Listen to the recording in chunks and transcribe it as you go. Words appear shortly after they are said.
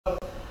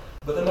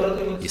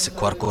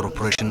የስኳር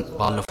ኮርፓሬሽን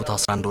ባለፉት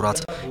 11 ወራት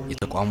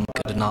የተቋሙ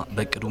ቅድና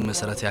በቅዱ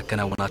መሰረት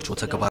ያከናወናቸው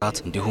ተግባራት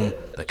እንዲሁም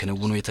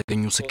በክንውኑ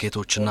የተገኙ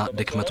ስኬቶችና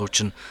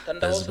ድክመቶችን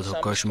በህዝብ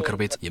ተወካዮች ምክር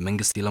ቤት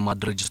የመንግስት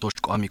የልማት ድርጅቶች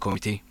ቋሚ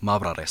ኮሚቴ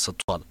ማብራሪያ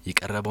ሰጥቷል።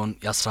 የቀረበውን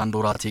የ11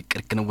 ወራት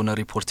የቅድ ክንውን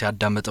ሪፖርት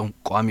ያዳመጠው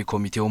ቋሚ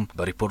ኮሚቴውም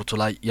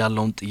በሪፖርቱ ላይ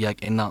ያለውን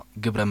ጥያቄና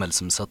ግብረ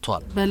መልስም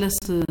ሰጥቷል። በለስ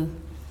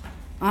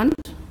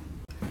 1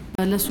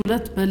 በለስ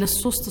 2 በለስ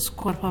 3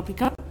 ስኳር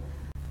ፋብሪካ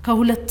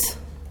ከሁለት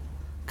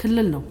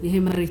ክልል ነው ይሄ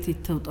መሬት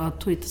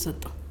የተውጣጡ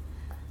የተሰጠው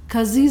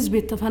ከዚህ ህዝብ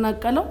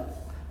የተፈናቀለው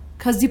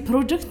ከዚህ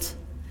ፕሮጀክት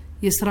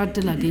የስራ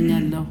ዕድል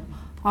አገኛለሁ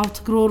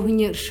አውትግሮር ሁኜ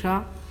እርሻ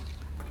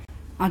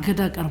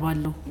አገዳ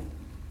ቀርባለሁ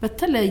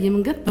በተለያየ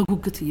መንገድ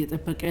በጉጉት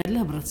እየተጠበቀ ያለ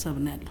ህብረተሰብ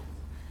ነው ያለው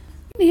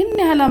ይሄን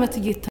ያህል አመት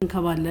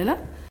እየተንከባለለ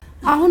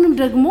አሁንም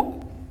ደግሞ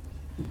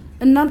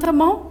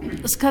እናንተማው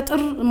እስከ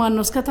ጥር ማን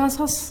ነው እስከ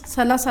ታህሳስ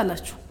 30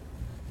 አላችሁ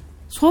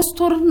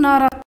 3 ወርና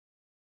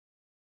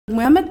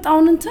 4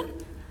 ያመጣውን እንትን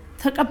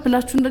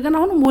ተቀብላችሁ እንደገና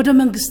አሁንም ወደ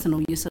መንግስት ነው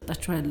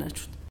እየሰጣችሁ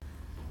ያላችሁ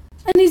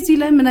እኔ እዚህ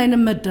ላይ ምን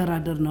አይነት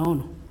መደራደር ነው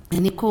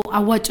እኔኮ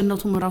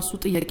አዋጭነቱም ራሱ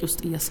ጥያቄ ውስጥ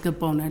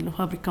እያስገባው ነው ያለው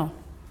ፋብሪካው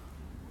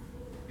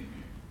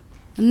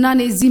እና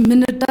እኔ እዚህ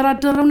ምን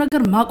ደራደረው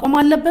ነገር ማቆም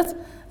አለበት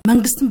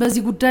መንግስትም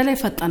በዚህ ጉዳይ ላይ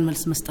ፈጣን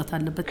መልስ መስጠት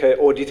አለበት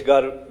ከኦዲት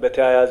ጋር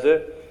በተያያዘ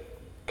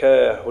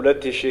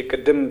ከ2000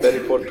 ቅድም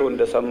በሪፖርቱ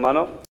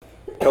እንደሰማነው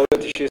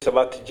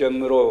ከ2007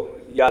 ጀምሮ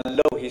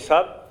ያለው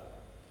ሂሳብ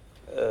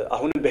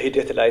አሁን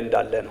በሂደት ላይ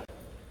እንዳለ ነው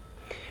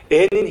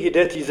ይሄንን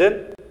ሂደት ይዘን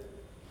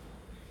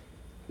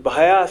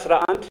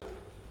በ2011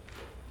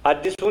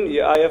 አዲሱን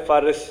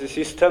የአይኤፍአርኤስ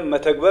ሲስተም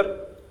መተግበር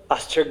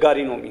አስቸጋሪ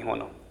ነው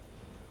የሚሆነው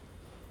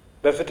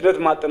በፍጥነት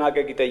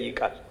ማጠናቀቅ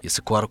ይጠይቃል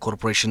የስኳር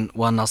ኮርፖሬሽን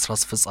ዋና ስራ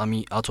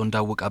አስፈጻሚ አቶ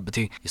እንዳወቃብቴ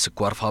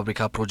የስኳር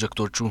ፋብሪካ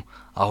ፕሮጀክቶቹ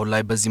አሁን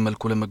ላይ በዚህ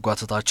መልኩ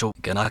ለመጓተታቸው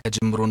ገና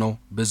ከጅምሩ ነው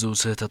ብዙ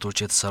ስህተቶች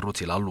የተሰሩት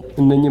ይላሉ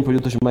እነኚህን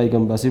ፕሮጀክቶች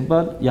ማይገንባ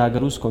ሲባል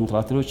የሀገር ውስጥ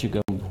ኮንትራክተሮች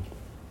ይገንቡ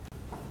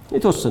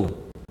የተወሰነ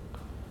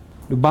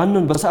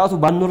ባንኖር በሰዓቱ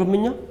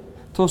ባንኖርምኛ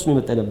ተወስኖ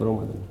መጣ የነበረው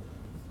ማለት ነው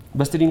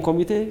በስትሪንግ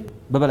ኮሚቴ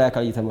በበላይ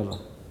አካል እየተመራ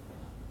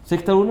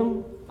ሴክተሩንም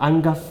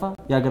አንጋፋ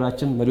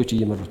የሀገራችን መሪዎች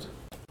እየመሩት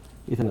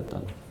የተመጣ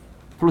ነው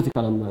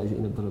ፖለቲካል አመራር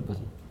የነበረበት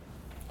ነው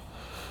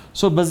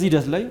በዚህ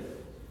ሂደት ላይ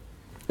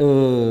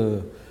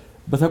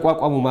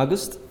በተቋቋሙ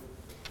ማግስት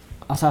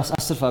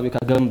 10 ፋብሪካ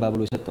ገንባ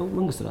ብሎ የሰጠው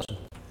መንግስት ራሱ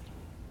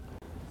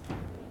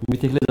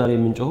ሚቴክ ላይ ዛሬ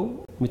የምንጮኸው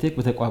ሚቴክ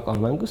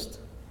በተቋቋመ ማግስት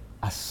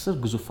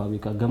 10 ግዙፍ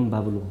ፋብሪካ ገንባ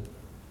ብሎ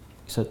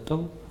ሰጠው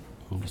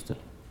መንግስት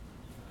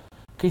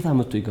ከየት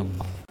አመጡ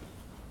ይገምባል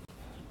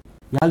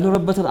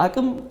ያልኖረበትን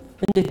አቅም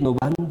እንዴት ነው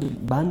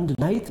ባንድ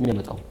ናይት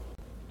የሚያመጣው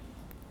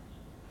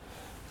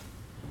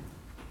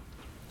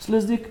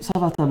ስለዚህ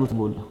 7 አመት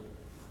ሞላ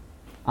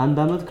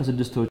 1 አመት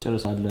ከ6 ወር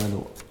ጨርሳለሁ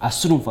ያለው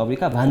 10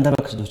 ፋብሪካ በ1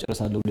 አመት ከ6 ወር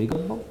ጨርሳለሁ ብሎ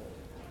ይገባው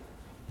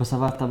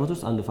በ7 አመት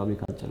ውስጥ አንድ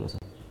ፋብሪካ ጨረሰ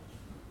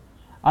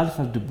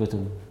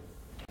አልፈርድበትም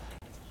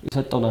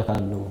የሰጠውን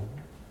አካል ነው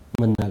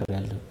መናገር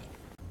ያለበት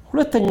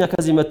ሁለተኛ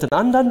ከዚህ መተን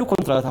አንዳንዱ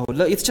ኮንትራክት አሁን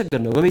የተቸገረ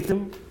ነው በቤትም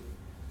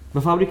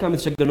በፋብሪካም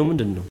የተቸገረ ነው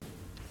ምንድነው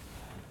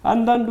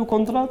አንዳንዱ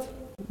ኮንትራክት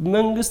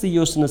መንግስት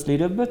እየወሰነ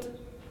ስለሄደበት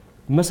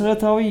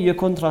መሰረታዊ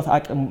የኮንትራክት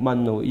አቅም ማን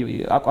ነው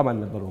አቋም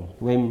አልነበረው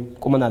ወይም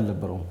ቁመና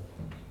አልነበረው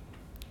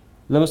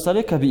ለምሳሌ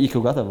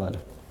ከቢኢኪው ጋር ተባለ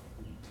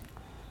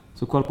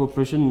ስኳር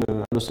ኮርፖሬሽን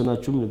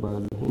አልወሰናችሁም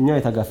ይባላል እኛ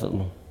የተጋፈጥ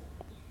ነው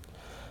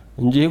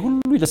እንጂ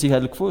ሁሉ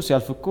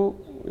ሲያልፍኮ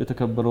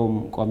የተከበረው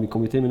ቋሚ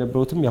ኮሚቴ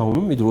የነበሩትም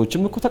ያሁንም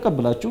ይድሮችም እኮ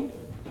ተቀበላችሁ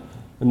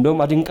እንደውም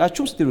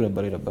አድንቃችሁ ስትሉ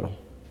ነበር የነበረው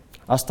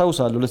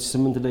አስተውሳለሁ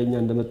 2008 ላይ እኛ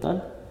እንደመጣን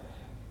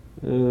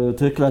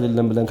ትክክል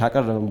አይደለም ብለን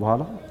ካቀረበን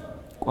በኋላ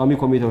ቋሚ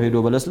ኮሚቴው ሄዶ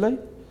በለስ ላይ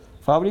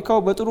ፋብሪካው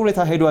በጥሩ ሁኔታ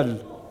ሄዷል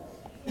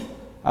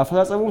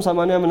አፈጻጸሙም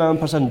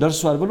 80%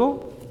 ደርሷል ብሎ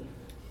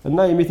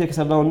እና የሚቴክ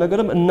ሰራውን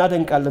ነገርም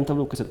እናደንቃለን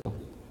ተብሎ ከሰጠው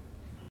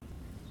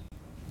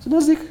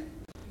ስለዚህ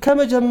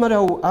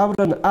ከመጀመሪያው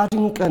አብረን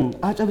አድንቀን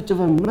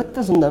አጨብጭበን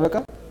መተስ እናበቃ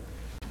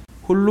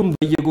ሁሉም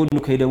በየጎኑ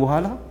ከሄደ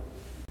በኋላ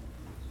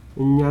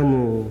እኛን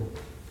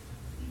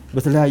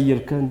በተለያየ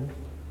እርከን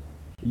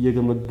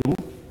እየገመገሙ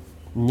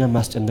እኛን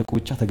ማስጨነቁ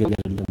ብቻ ተገቢ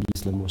አይደለም ብዬ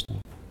ስለምወስድ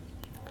ነው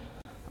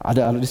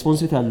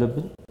ሪስፖንሲቢሊቲ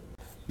አለብን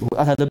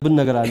መውጣት ያለብን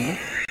ነገር አለ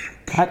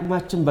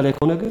ከአቅማችን በላይ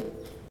ከሆነ ግን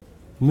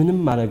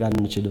ምንም ማድረግ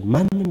አንችልም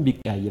ማንንም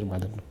ቢቀያየር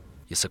ማለት ነው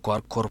የስኳር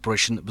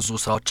ኮርፖሬሽን ብዙ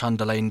ስራዎች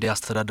አንድ ላይ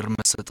እንዲያስተዳድር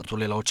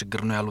መሰጠቱ ሌላው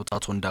ችግር ነው ያሉት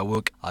አቶ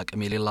እንዳወቅ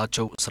አቅም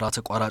የሌላቸው ስራ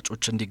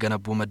ተቋራጮች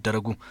እንዲገነቡ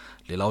መደረጉ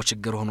ሌላው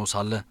ችግር ሆኖ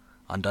ሳለ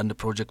አንዳንድ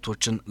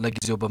ፕሮጀክቶችን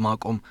ለጊዜው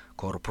በማቆም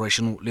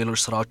ኮርፖሬሽኑ ሌሎች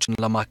ስራዎችን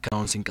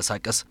ለማከናወን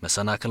ሲንቀሳቀስ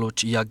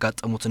መሰናክሎች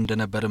ያጋጠሙት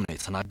እንደነበርም ነው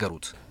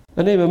የተናገሩት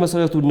እኔ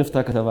በመሰረቱ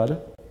ንፍታ ከተባለ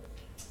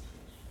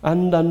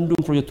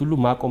አንዳንዱን ፕሮጀክት ሁሉ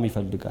ማቆም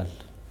ይፈልጋል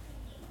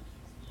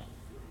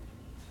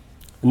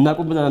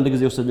እናቆም ብለን አንድ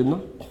ጊዜ ወሰድና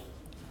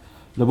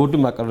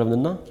ለቦርድም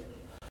አቀረብንና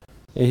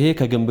ይሄ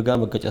ከግንብ ጋር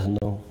መገጨት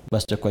ነው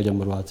ባስቸኳይ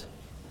ጀምሯት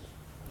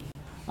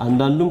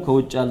አንዳንዱም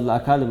ከውጭ ያለ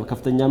አካል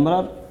ከፍተኛ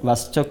አመራር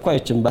ባስቸኳይ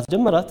እቺን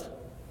ባስጀመራት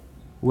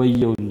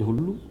ወየው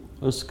ሁሉ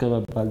እስከ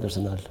መባል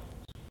ደርሰናል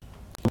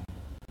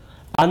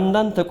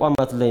አንዳንድ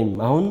ተቋማት ላይም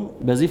አሁን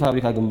በዚህ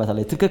ፋብሪካ ግንባታ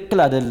ላይ ትክክል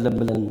አይደለም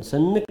ብለን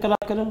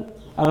ስንከላከልም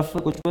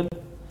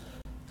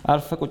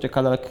አርፈ ቁጭ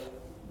ካላልክ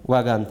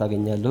ዋጋን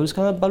ታገኛለህ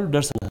እስከመባሉ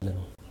ደርሰናል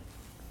ነው።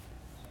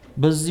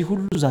 በዚህ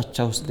ሁሉ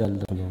ዛቻ ውስጥ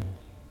ያለ ነው።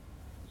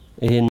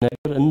 ይሄን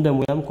ነገር እንደ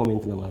ሙያም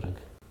ኮሜንት ለማድረግ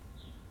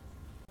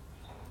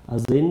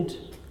አዘንድ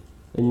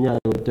እኛ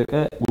ወደቀ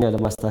እኛ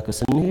ለማስተካከል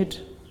ስንሄድ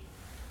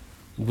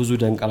ብዙ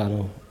ደንቀራ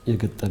ነው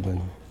የገጠመን።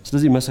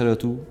 ስለዚህ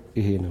መሰረቱ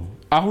ይሄ ነው።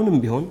 አሁንም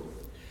ቢሆን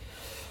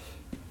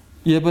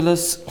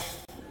የበለስ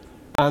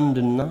 1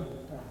 እና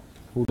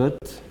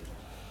 2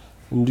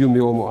 እንዲሁም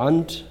የኦሞ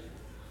 1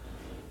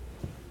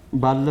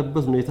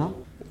 ባለበት ሁኔታ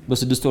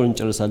በ6 ወር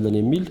እንጨርሳለን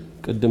የሚል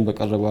ቅድም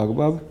በቀረበው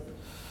አግባብ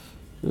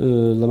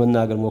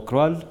ለመናገር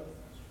ሞክረዋል።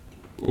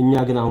 እኛ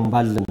ግን አሁን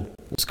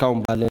እስካሁን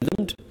ባለን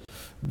ልምድ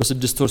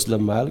በ6 ወር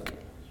ስለማያልቅ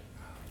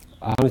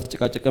አሁን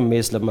የተጨቃጨቀን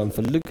መሄድ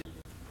ስለማንፈልግ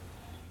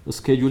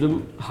ስኬጁልም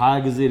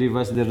 20 ጊዜ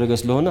ሪቫይስ ደረገ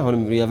ስለሆነ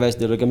አሁንም ሪቫይስ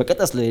ደረገ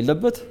መቀጠል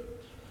ስለሌለበት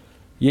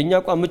የኛ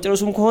ቋም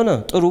መጨረሱም ከሆነ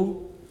ጥሩ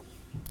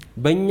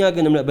በእኛ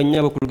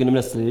በኩል ግን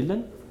እምነት ስለሌለን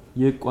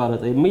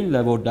ይቋረጥ የሚል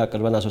ለቦርድ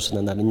አቅርበን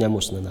አስወስነናል። እኛም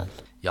ወስነናል።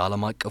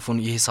 የዓለም አቀፉን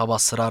የሂሳብ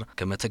አሰራር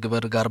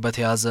ከመተግበር ጋር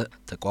በተያያዘ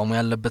ተቋሙ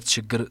ያለበት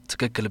ችግር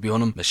ትክክል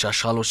ቢሆንም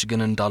መሻሻሎች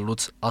ግን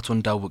እንዳሉት አቶ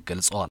እንዳውቅ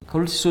ገልጸዋል።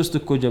 ከ2003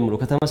 እኮ ጀምሮ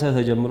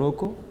ከተመሰረተ ጀምሮ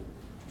እኮ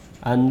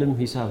አንድም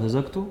ሂሳብ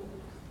ተዘግቶ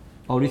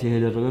ኦዲት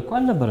የተደረገ እኮ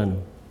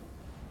አልነበረንም።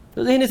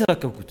 ስለዚህ እኔ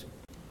ተረከብኩት።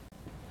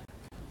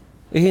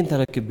 ይሄን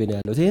ተረክቤ ነው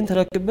ያለው። ይሄን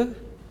ተረክበህ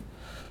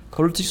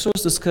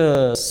ከ2003 እስከ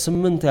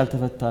 8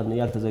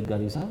 ያልተዘጋ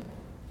ሂሳብ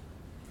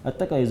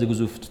አጠቃላይ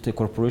የግዙፍ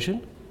ኮርፖሬሽን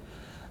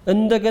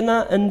እንደገና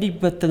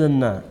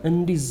እንዲበተንና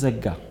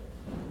እንዲዘጋ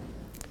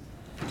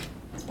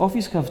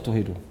ኦፊስ ከፍቶ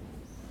ሄዶ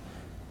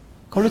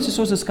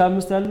ከ2003 እስከ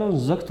 5 ያለውን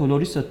ዘግቶ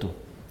ሎዲስ ሰጥቶ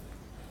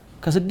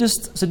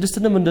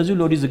ከ6ንም እንደዚሁ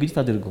ሎዲስ ዝግጅት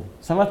አድርገው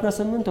 7 እና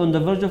 8 on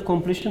the verge of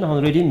completion አሁን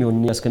ሬዲ የሚሆን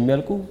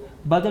ያስከሚያልቁ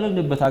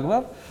ባደረግንበት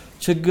አግባብ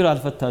ችግር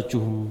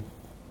አልፈታችሁም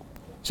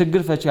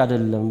ችግር ፈቺ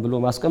አይደለም ብሎ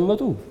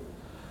ማስቀመጡ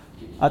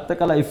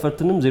አጠቃላይ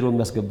ይፈትንም ዜሮ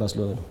የሚያስገባ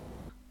ስለሆነ ነው።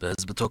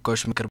 በህዝብ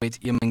ተወካዮች ምክር ቤት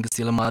የመንግስት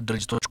የልማት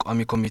ድርጅቶች ቋሚ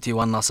ኮሚቴ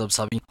ዋና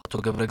ሰብሳቢ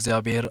አቶ ገብረ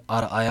እግዚአብሔር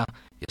አርአያ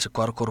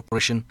የስኳር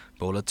ኮርፖሬሽን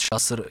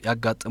በ2010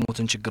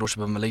 ያጋጠሙትን ችግሮች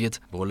በመለየት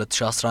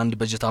በ2011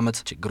 በጀት ዓመት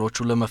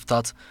ችግሮቹን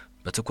ለመፍታት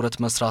በትኩረት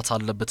መስራት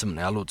አለበትም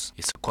ነው ያሉት።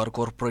 የስኳር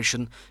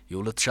ኮርፖሬሽን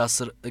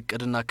የ2010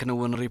 እቅድና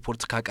ክንውን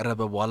ሪፖርት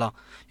ካቀረበ በኋላ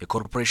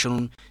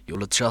የኮርፖሬሽኑን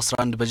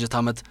የ2011 በጀት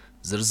ዓመት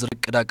ዝርዝር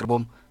እቅድ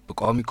አቅርቦም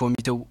በቋሚ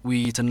ኮሚቴው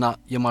ውይይትና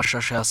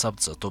የማሻሻያ ሀሳብ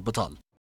ተሰጥቶበታል።